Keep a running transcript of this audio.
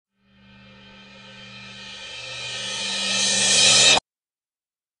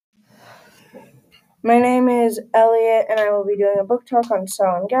My name is Elliot, and I will be doing a book talk on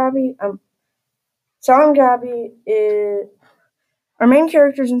Sal and Gabby. Sal and Gabby is our main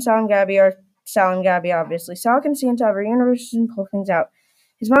characters in Sal and Gabby are Sal and Gabby. Obviously, Sal can see into other universes and pull things out.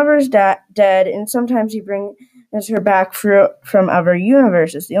 His mother is dead, and sometimes he brings her back from other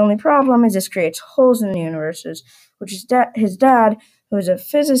universes. The only problem is this creates holes in the universes, which his dad, who is a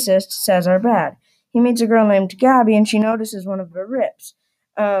physicist, says are bad. He meets a girl named Gabby, and she notices one of the rips.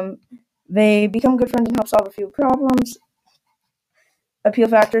 They become good friends and help solve a few problems. Appeal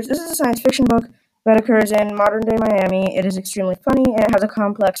factors. This is a science fiction book that occurs in modern day Miami. It is extremely funny and it has a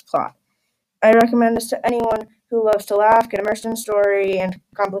complex plot. I recommend this to anyone who loves to laugh, get immersed in story, and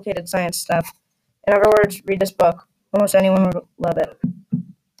complicated science stuff. In other words, read this book. Almost anyone would love it.